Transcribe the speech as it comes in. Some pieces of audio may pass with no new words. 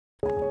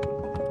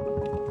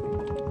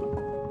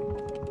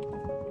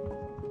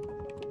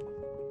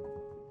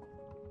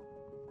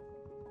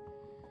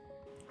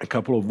A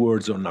couple of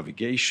words on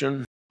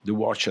navigation. The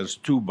watch has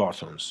two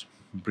buttons.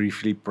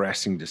 Briefly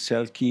pressing the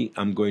cell key,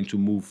 I'm going to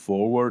move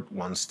forward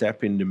one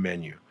step in the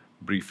menu.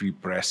 Briefly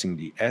pressing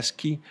the S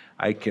key,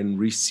 I can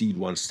recede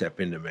one step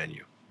in the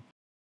menu.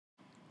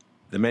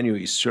 The menu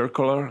is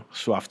circular,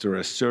 so after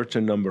a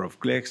certain number of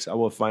clicks, I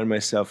will find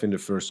myself in the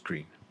first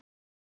screen.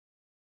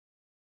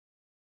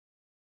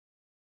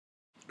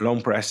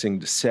 Long pressing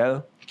the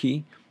cell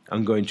key,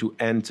 I'm going to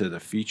enter the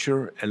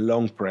feature, and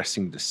long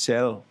pressing the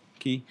cell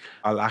key,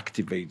 I'll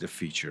activate the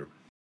feature.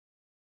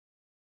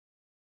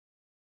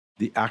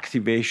 The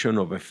activation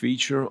of a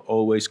feature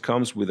always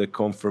comes with a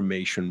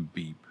confirmation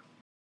beep.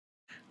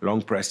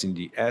 Long pressing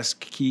the S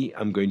key,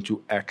 I'm going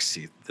to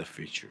exit the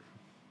feature.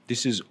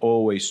 This is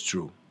always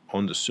true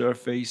on the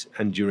surface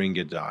and during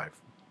a dive.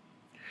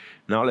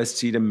 Now let's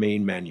see the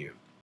main menu.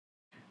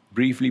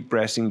 Briefly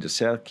pressing the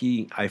cell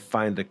key, I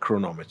find the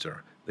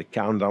chronometer, the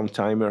countdown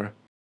timer,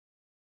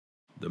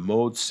 the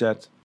mode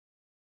set,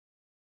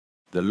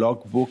 the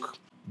logbook,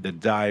 the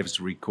dives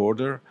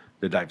recorder,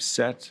 the dive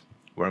set,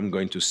 where I'm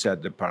going to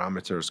set the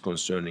parameters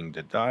concerning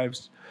the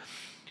dives,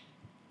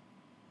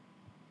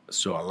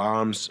 so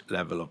alarms,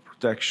 level of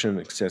protection,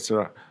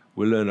 etc.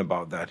 We'll learn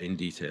about that in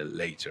detail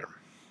later.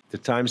 The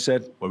time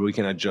set, where we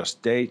can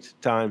adjust date,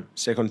 time,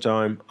 second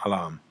time,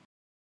 alarm.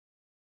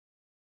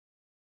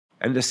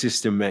 And the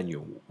system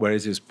menu, where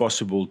it is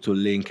possible to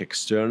link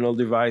external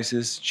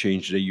devices,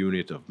 change the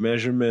unit of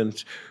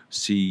measurement,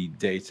 see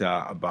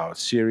data about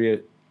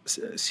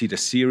see the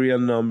serial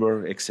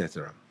number,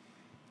 etc.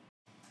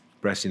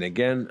 Pressing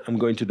again, I'm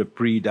going to the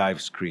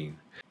pre-dive screen.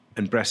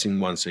 And pressing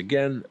once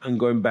again, I'm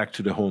going back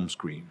to the home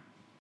screen.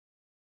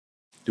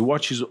 The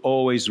watch is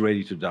always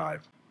ready to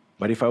dive,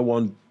 but if I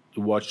want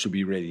the watch to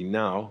be ready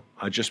now,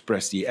 I just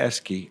press the S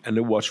key and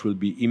the watch will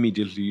be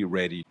immediately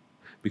ready,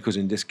 because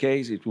in this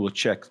case it will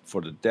check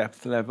for the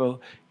depth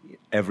level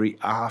every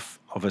half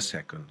of a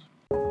second.